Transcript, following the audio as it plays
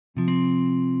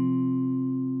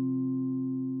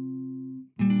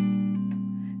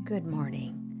Good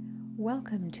morning.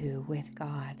 Welcome to With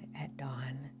God at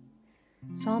Dawn.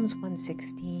 Psalms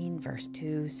 116 verse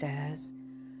 2 says,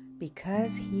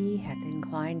 "Because he hath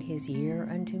inclined his ear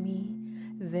unto me,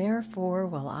 therefore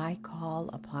will I call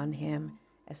upon him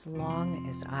as long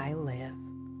as I live."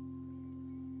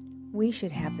 We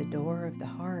should have the door of the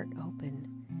heart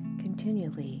open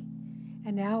continually,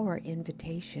 and our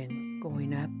invitation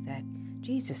going up that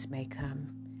Jesus may come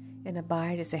and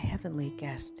abide as a heavenly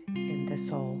guest in the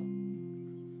soul.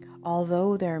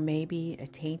 Although there may be a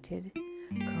tainted,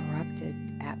 corrupted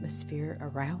atmosphere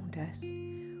around us,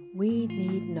 we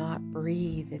need not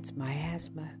breathe its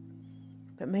miasma,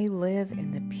 but may live in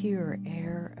the pure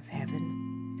air of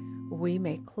heaven. We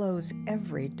may close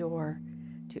every door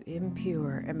to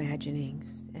impure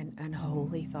imaginings and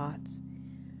unholy thoughts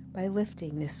by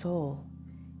lifting the soul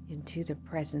into the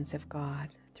presence of God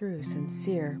through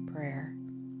sincere prayer.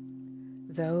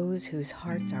 Those whose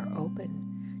hearts are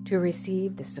open to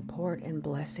receive the support and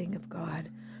blessing of God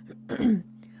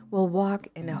will walk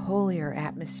in a holier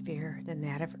atmosphere than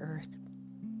that of earth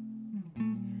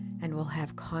and will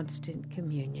have constant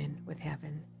communion with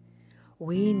heaven.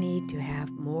 We need to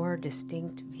have more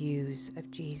distinct views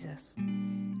of Jesus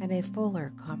and a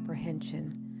fuller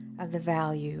comprehension of the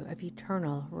value of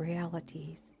eternal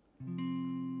realities.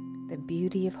 The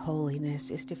beauty of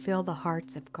holiness is to fill the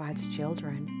hearts of God's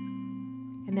children,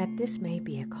 and that this may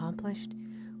be accomplished,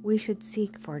 we should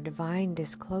seek for divine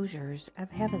disclosures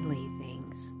of heavenly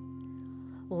things.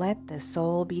 Let the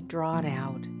soul be drawn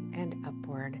out and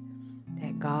upward,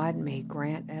 that God may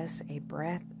grant us a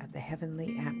breath of the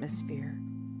heavenly atmosphere.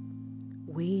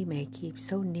 We may keep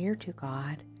so near to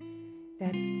God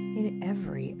that in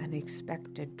every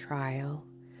unexpected trial,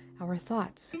 our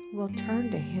thoughts will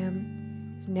turn to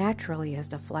Him as naturally as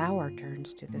the flower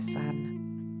turns to the sun.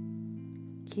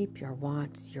 Keep your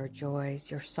wants, your joys,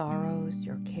 your sorrows,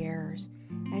 your cares,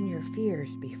 and your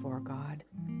fears before God.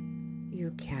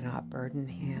 You cannot burden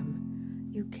Him.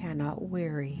 You cannot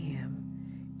weary Him.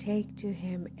 Take to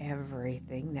Him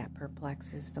everything that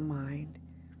perplexes the mind.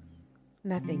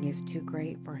 Nothing is too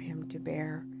great for Him to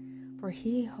bear, for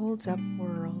He holds up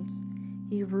worlds.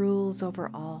 He rules over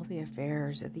all the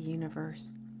affairs of the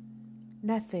universe.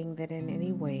 Nothing that in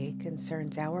any way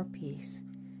concerns our peace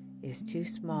is too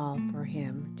small for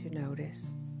Him to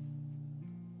notice.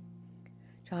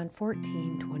 John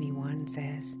 14:21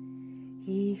 says,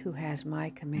 "He who has my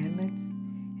commandments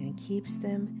and keeps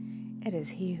them, it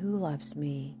is he who loves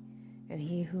me, and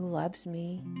he who loves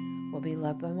me will be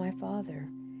loved by my Father,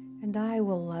 and I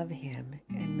will love him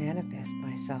and manifest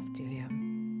myself to him."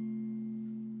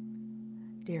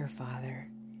 Dear Father,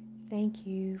 thank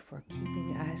you for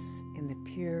keeping us in the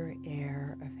pure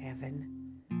air of heaven.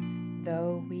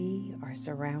 Though we are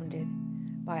surrounded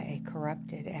by a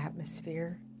corrupted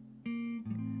atmosphere,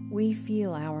 we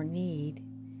feel our need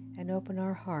and open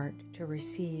our heart to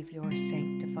receive your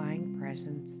sanctifying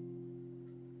presence.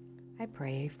 I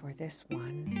pray for this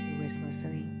one who is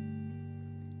listening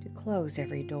to close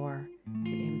every door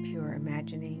to impure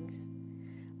imaginings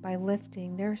by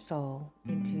lifting their soul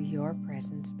into your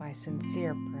presence by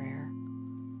sincere prayer.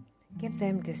 Give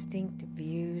them distinct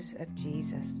views of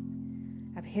Jesus,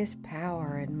 of His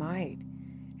power and might,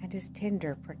 and His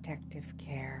tender protective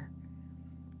care.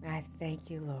 I thank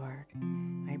you, Lord.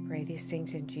 I pray these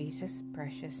things in Jesus'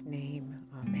 precious name.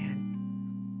 Amen.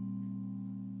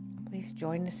 Please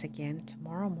join us again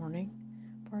tomorrow morning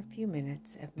for a few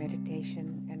minutes of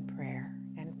meditation and prayer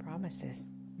and promises.